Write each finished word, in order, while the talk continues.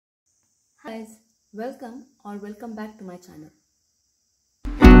guys, welcome back to my channel.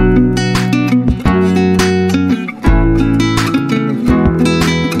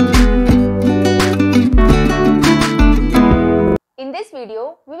 In this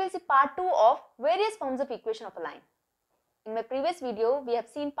video, we will see part 2 of various forms of equation of a line. In my previous video, we have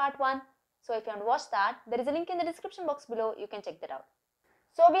seen part 1. So if you want to watch that, there is a link in the description box below. You can check that out.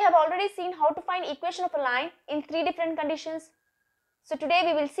 So we have already seen how to find equation of a line in 3 different conditions. So today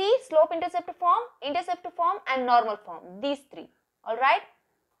we will see slope interceptor form, and normal form. These 3. Alright.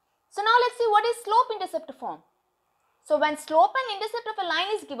 So now let's see what is slope interceptor form. So when slope and intercept of a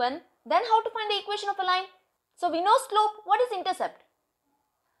line is given, then how to find the equation of a line? So we know slope. What is intercept?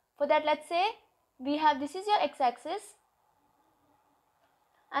 For that, let's say we have, this is your x-axis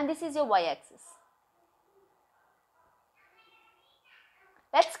and this is your y-axis.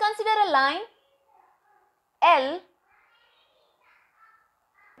 Let's consider a line L.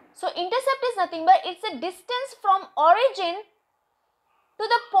 So intercept is nothing but it's a distance from origin to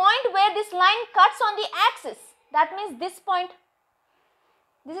the point where this line cuts on the axis. That means this point.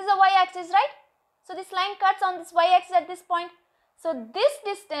 This is a y-axis, right? So this line cuts on this y-axis at this point. So this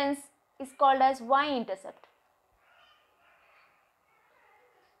distance is called as y-intercept.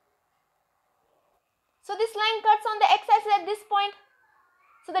 So this line cuts on the x-axis at this point.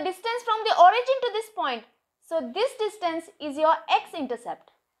 So the distance from the origin to this point. So this distance is your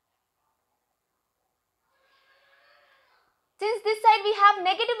x-intercept. Since this side we have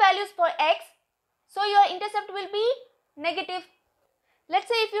negative values for x, so your intercept will be negative. Let's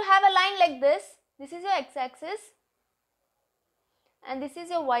say if you have a line like this is your x-axis and this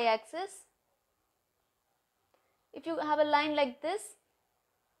is your y-axis. If you have a line like this,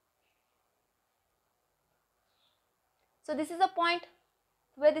 so this is a point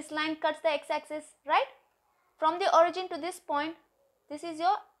where this line cuts the x-axis, right? From the origin to this point, this is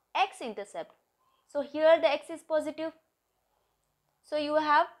your x-intercept. So here the x is positive. So you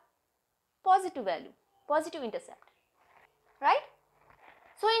have positive value, positive intercept, right?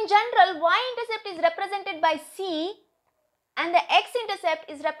 So in general, y-intercept is represented by c and the x-intercept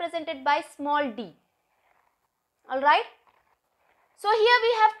is represented by small d. Alright. So here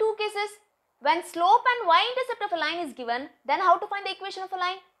we have 2 cases. When slope and y-intercept of a line is given, then how to find the equation of a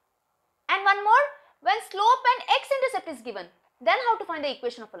line? And one more, when slope and x-intercept is given, then how to find the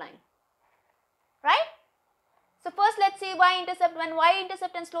equation of a line? Right? So first let's see y-intercept when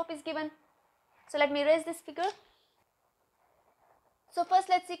y-intercept and slope is given. So let me erase this figure. So first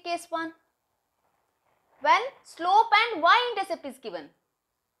let's see case 1. When slope and y-intercept is given.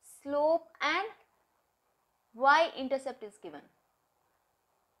 Slope and y-intercept is given.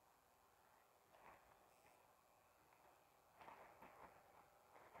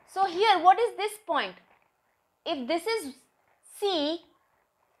 So here what is this point? If this is C,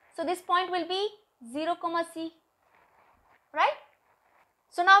 so this point will be 0, C. Right?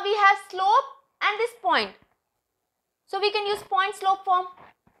 So now we have slope and this point. So we can use point slope form.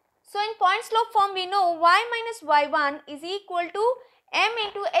 So in point slope form we know y minus y1 is equal to m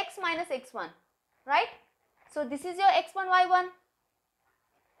into x minus x1. Right? So this is your x1, y1.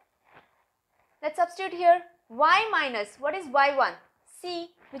 Let's substitute here. Y minus, what is y1? C,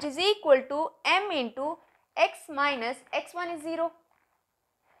 which is equal to m into x minus x1 is 0.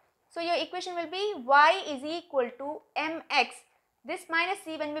 So your equation will be y is equal to mx. This minus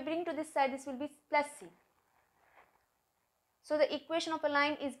c, when we bring to this side, this will be plus c. So the equation of a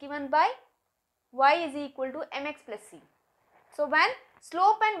line is given by y is equal to mx plus c. So when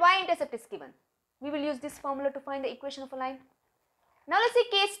slope and y-intercept is given, we will use this formula to find the equation of a line. Now let's see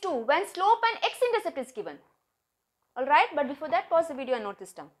case 2, when slope and x-intercept is given. Alright, but before that, pause the video and note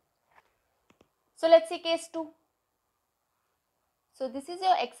this down. So let's see case 2. So this is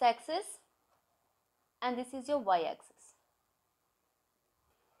your x-axis and this is your y-axis.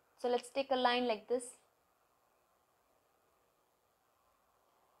 So let's take a line like this.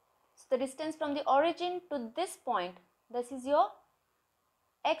 So the distance from the origin to this point, this is your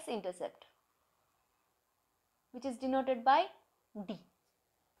x-intercept, which is denoted by d.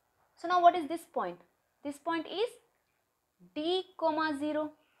 So now what is this point? This point is d,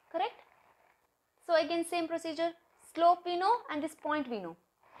 0, correct? So again same procedure, slope we know and this point we know.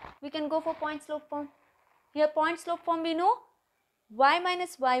 We can go for point slope form. Here point slope form we know y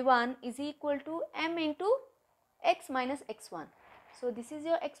minus y1 is equal to m into x minus x1. So this is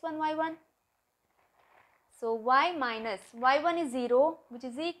your x1, y1. So y minus y1 is 0, which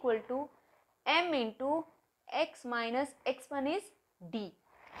is equal to m into x minus x1 is d.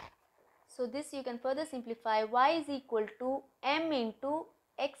 So this you can further simplify, y is equal to m into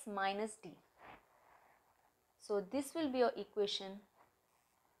x minus d. So this will be your equation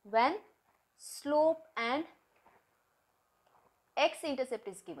when slope and x-intercept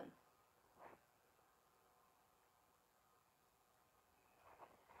is given.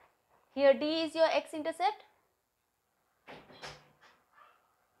 Here D is your x-intercept,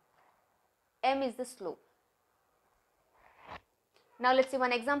 M is the slope. Now let's see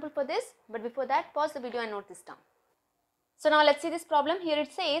one example for this, but before that pause the video and note this down. So now let's see this problem. Here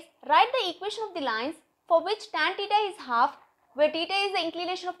it says, write the equation of the lines for which tan theta is half, where theta is the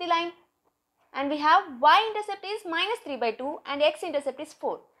inclination of the line, and we have y-intercept is -3/2 and x-intercept is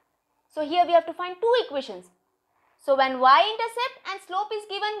 4. So here we have to find two equations. So when y-intercept and slope is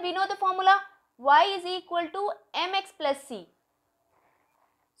given, we know the formula, y is equal to mx plus c.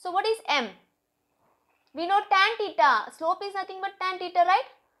 So what is m? We know tan theta, slope is nothing but tan theta, right?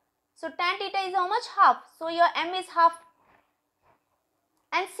 So tan theta is how much? Half. So your m is half.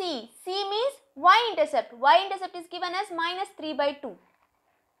 And c means y-intercept. Y-intercept is given as -3/2.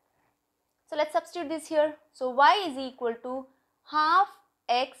 So let's substitute this here. So y is equal to half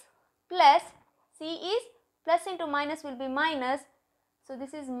x plus c is plus into minus will be minus. So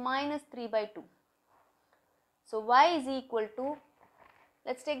this is -3/2. So y is equal to,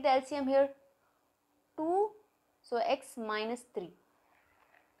 let's take the LCM here, 2, so x minus 3.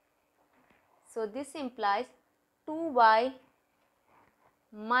 So this implies 2y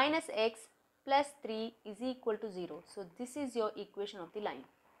minus x plus 3 is equal to 0. So this is your equation of the line.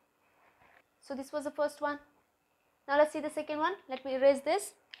 So this was the first one. Now let's see the second one. Let me erase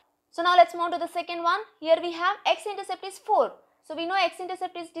this. So now let's move on to the second one. Here we have x-intercept is 4. So we know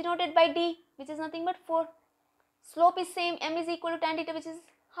x-intercept is denoted by d, which is nothing but 4. Slope is same, m is equal to tan theta, which is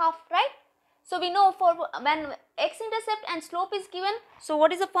half, right? So we know for when x-intercept and slope is given, so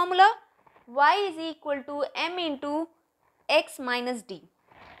what is the formula? Y is equal to m into x minus d.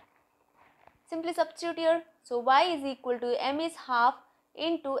 Simply substitute here. So y is equal to m is half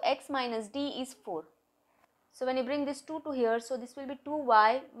into x minus d is 4. So when you bring this 2 to here, so this will be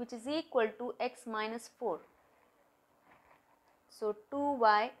 2y, which is equal to x minus 4. So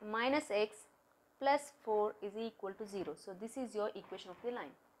 2y minus x plus 4 is equal to 0. So this is your equation of the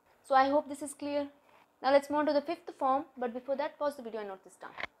line. So I hope this is clear. Now let's move on to the fifth form, but before that pause the video and note this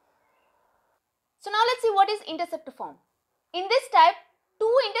down. So now let's see what is interceptor form. In this type,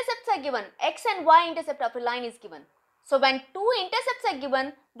 two intercepts are given, x and y intercept of a line is given. So when two intercepts are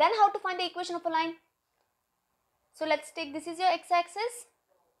given, then how to find the equation of a line? So let's take, this is your x-axis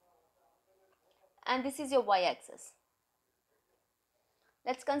and this is your y-axis.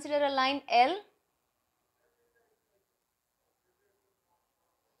 Let's consider a line L.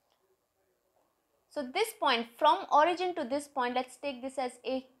 So this point, from origin to this point, let's take this as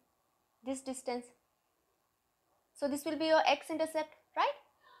A, this distance. So this will be your x-intercept, right?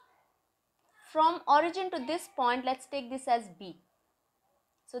 From origin to this point, let's take this as B.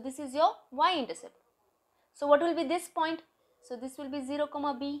 So this is your y-intercept. So what will be this point? So this will be 0,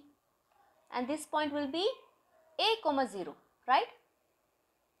 B, and this point will be A, 0, right?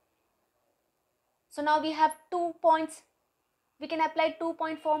 So now we have 2 points. We can apply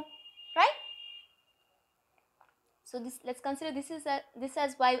 2-point form, right? So this, let's consider this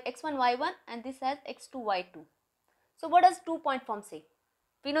as x1, y1 and this as x2, y2. So what does 2-point form say?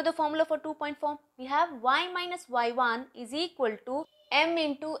 We know the formula for 2-point form. We have y minus y1 is equal to m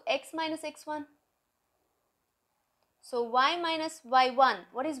into x minus x1. So y minus y1,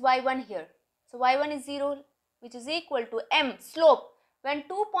 what is y1 here? So y1 is 0, which is equal to m, slope. When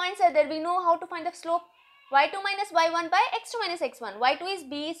 2 points are there, we know how to find the slope. y2 minus y1 by x2 minus x1. y2 is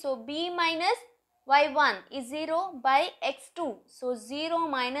b, so b minus y1 is 0 by x2. So 0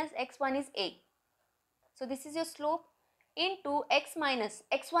 minus x1 is a. So this is your slope into x minus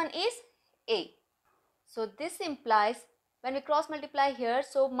x1 is a. So this implies when we cross multiply here,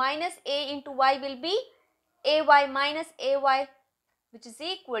 so minus a into y will be ay minus ay, which is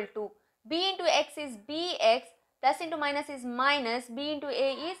equal to b into x is bx, plus into minus is minus, b into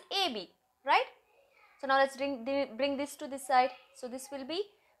a is ab, right? So now let's bring this to this side. So this will be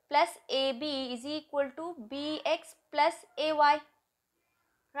plus ab is equal to bx plus ay,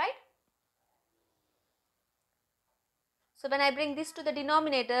 right? So when I bring this to the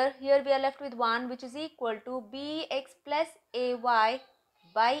denominator, here we are left with 1, which is equal to bx plus ay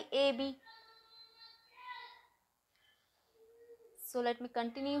by ab. So let me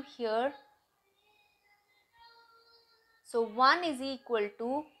continue here. So 1 is equal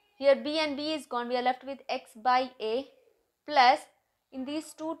to, here b and b is gone, we are left with x by a, plus in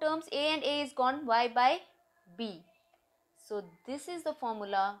these two terms a and a is gone, y by b. So this is the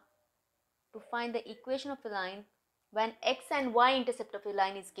formula to find the equation of a line when x and y intercept of a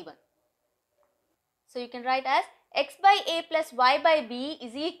line is given. So you can write as x by a plus y by b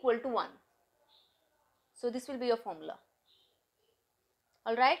is equal to 1. So this will be your formula.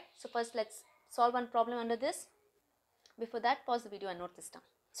 Alright, so first let's solve one problem under this. Before that, pause the video and note this down.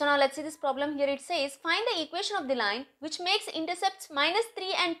 So now let's see this problem. Here it says, find the equation of the line which makes intercepts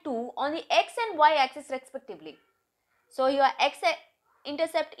 -3 and 2 on the x and y axis respectively. So your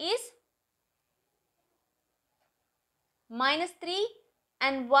x-intercept is -3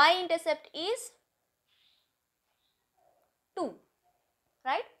 and y-intercept is 2,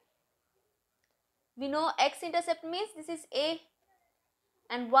 right? We know x-intercept means this is A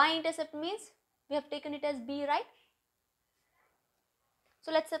and y-intercept means we have taken it as B, right?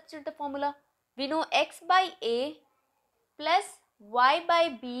 So let's substitute the formula. We know x by A plus y by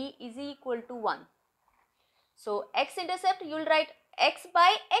B is equal to 1. So x-intercept, you will write x by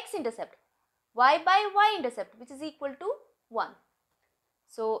x-intercept, y by y-intercept, which is equal to 1.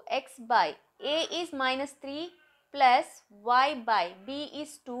 So x by A is -3 plus y by B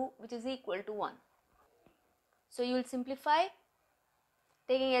is 2, which is equal to 1. So you will simplify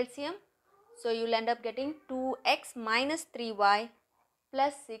taking LCM. So you will end up getting 2x minus 3y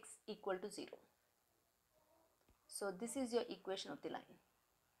plus 6 equal to 0. So this is your equation of the line.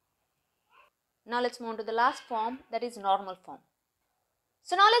 Now let's move on to the last form, that is normal form.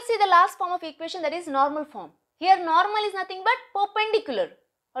 So now let's see the last form of equation, that is normal form. Here normal is nothing but perpendicular.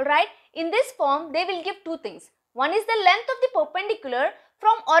 Alright, in this form they will give two things. One is the length of the perpendicular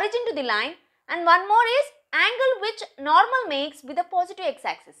from origin to the line, and one more is angle which normal makes with the positive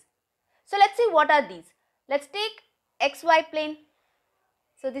x-axis. So let's see what are these. Let's take xy plane.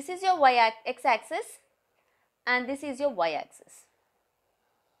 So this is your x-axis and this is your y-axis.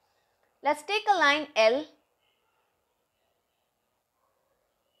 Let's take a line L.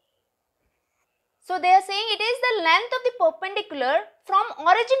 So they are saying it is the length of the perpendicular from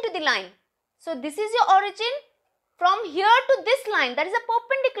origin to the line. So this is your origin, from here to this line, that is a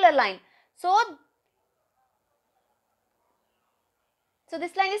perpendicular line. So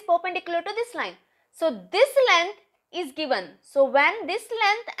this line is perpendicular to this line. So this length is given. So when this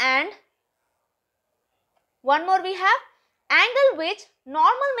length and one more we have angle which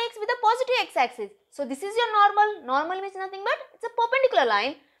normal makes with a positive x-axis. So this is your normal. Normal means nothing but it's a perpendicular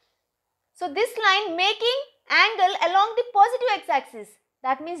line. So this line making angle along the positive x-axis,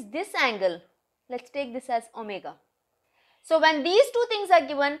 that means this angle. Let's take this as omega. So when these two things are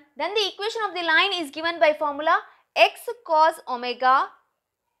given, then the equation of the line is given by formula x cos omega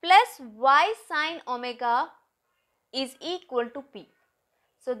plus y sin omega is equal to P.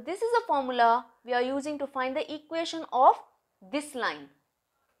 So this is a formula we are using to find the equation of this line.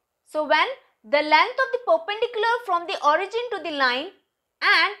 So when the length of the perpendicular from the origin to the line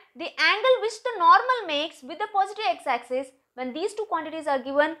and the angle which the normal makes with the positive x-axis, when these two quantities are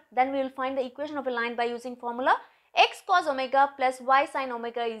given, then we will find the equation of a line by using formula x cos omega plus y sin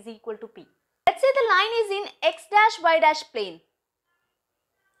omega is equal to P. Let's say the line is in x dash y dash plane.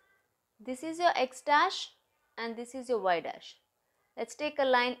 This is your x dash and this is your y dash. Let's take a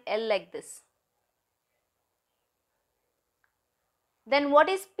line L like this. Then what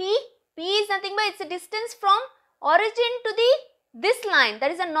is P? P is nothing but it's a distance from origin to this line. That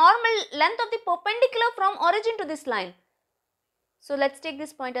is a normal length of the perpendicular from origin to this line. So let's take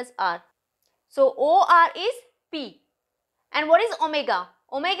this point as R. So OR is P. And what is omega?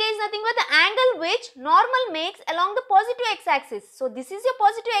 Omega is nothing but the angle which normal makes along the positive x-axis. So this is your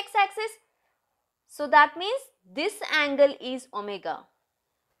positive x-axis. So that means this angle is omega.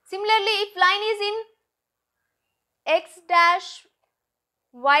 Similarly, if line is in x dash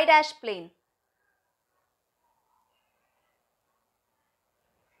y dash plane,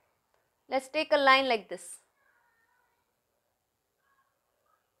 let's take a line like this.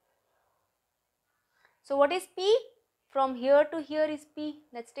 So what is P? From here to here is P.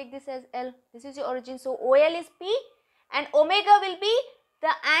 Let's take this as L. This is your origin. So OL is P and omega will be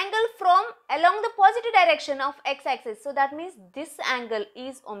the angle from along the positive direction of x-axis. So that means this angle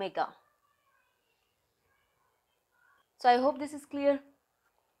is omega. So I hope this is clear.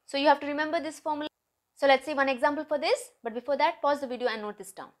 So you have to remember this formula. So let's see one example for this. But before that, pause the video and note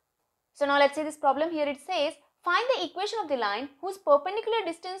this down. So now let's see this problem. Here it says, find the equation of the line whose perpendicular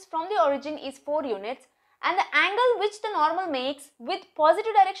distance from the origin is 4 units and the angle which the normal makes with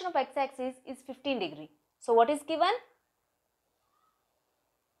positive direction of x-axis is 15 degree. So what is given?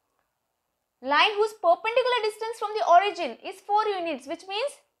 Line whose perpendicular distance from the origin is 4 units, which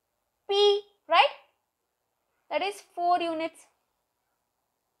means P, right? That is 4 units.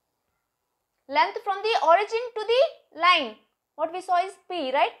 Length from the origin to the line, what we saw is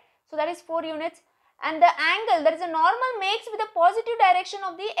P, right? So that is 4 units. And the angle, that is a normal makes with the positive direction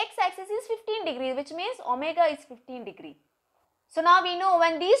of the x-axis is 15 degree, which means omega is 15 degree. So now we know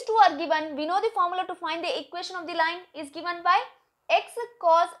when these two are given, we know the formula to find the equation of the line is given by x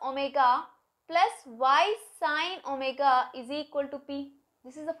cos omega plus y sin omega is equal to p.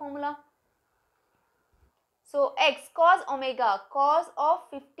 This is the formula. So x cos omega, cos of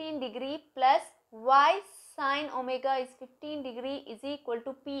 15 degree plus y sin omega is 15 degree is equal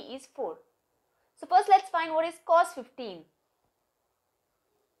to p is 4. So first let's find what is cos 15.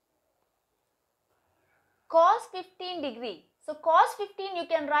 Cos 15 degree. So cos 15 you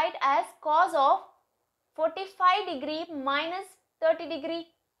can write as cos of 45 degree minus 30 degree.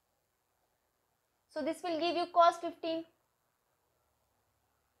 So this will give you cos 15.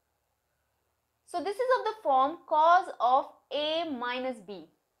 So this is of the form cos of A minus B.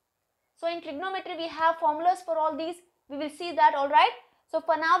 So in trigonometry we have formulas for all these. We will see that, alright. So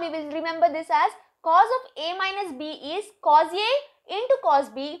for now we will remember this as cos of A minus B is cos A into cos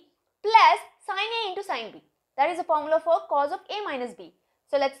B plus sin A into sin B. That is the formula for cos of A minus B.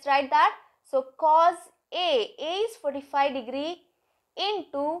 So let's write that. So cos A is 45 degree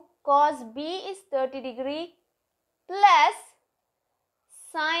into cos B is 30 degree plus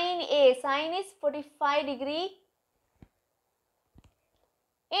sin A, sin is 45 degree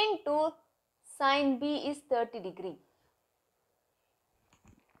into sin B is 30 degree.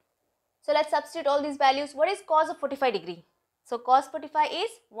 So let's substitute all these values. What is cos of 45 degree? So cos 45 is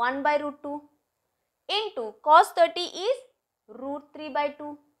 1 by root 2 into cos 30 is root 3 by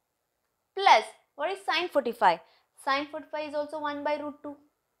 2 plus what is sin 45? Sin 45 is also 1 by root 2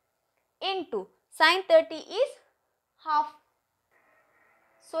 into sin 30 is half.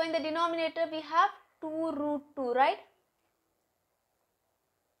 So in the denominator we have 2 root 2, right?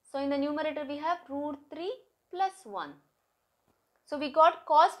 So in the numerator we have root 3 plus 1. So we got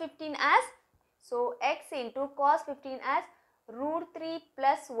cos 15 as, so x into cos 15 as root 3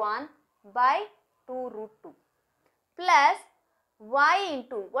 plus 1 by 2 root 2 plus y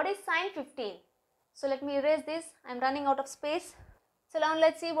into what is sin 15. So let me erase this, I am running out of space. So now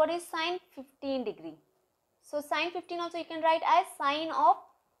let's see what is sin 15 degree. So sin 15 also you can write as sin of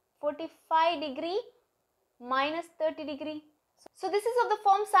 45 degree minus 30 degree. So this is of the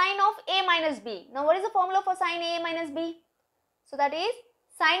form sin of A minus B. Now what is the formula for sin A minus B? So that is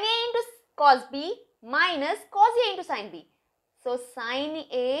sin A into cos B minus cos A into sin B. So sin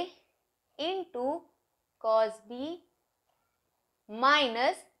A into cos B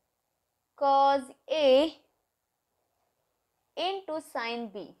minus cos A into sin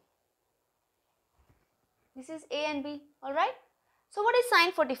B. This is A and B, alright. So what is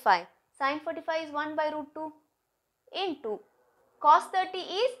sin 45? Sin 45 is 1 by root 2 into cos 30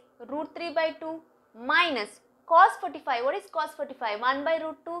 is root 3 by 2 minus cos 45. What is cos 45? 1 by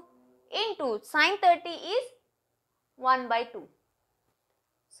root 2 into sin 30 is 1 by 2.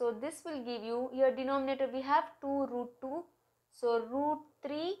 So this will give you, here denominator we have 2 root 2. So root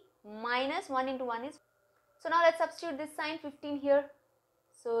 3 minus 1 into 1 is. So now let's substitute this sin 15 here.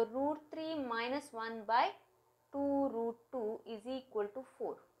 So root 3 minus 1 by 2 root 2 is equal to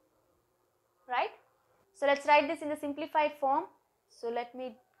 4. Right? So let's write this in the simplified form. So let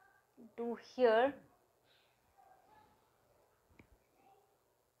me do here.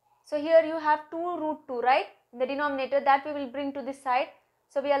 So here you have 2 root 2, right? In the denominator, that we will bring to this side.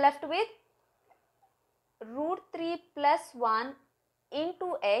 So we are left with root 3 plus 1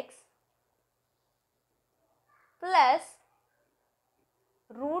 into x plus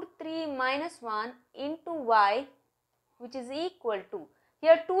root 3 minus 1 into y, which is equal to,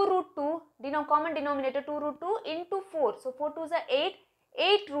 here 2 root 2, common denominator 2 root 2 into 4. So 4 2s are 8,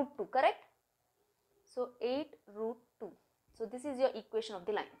 8 root 2, correct? So 8 root 2. So this is your equation of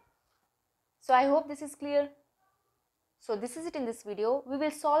the line. So I hope this is clear. So this is it in this video. We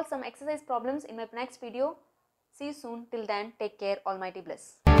will solve some exercise problems in my next video. See you soon. Till then, take care. Almighty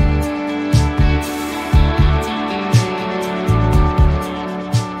bless.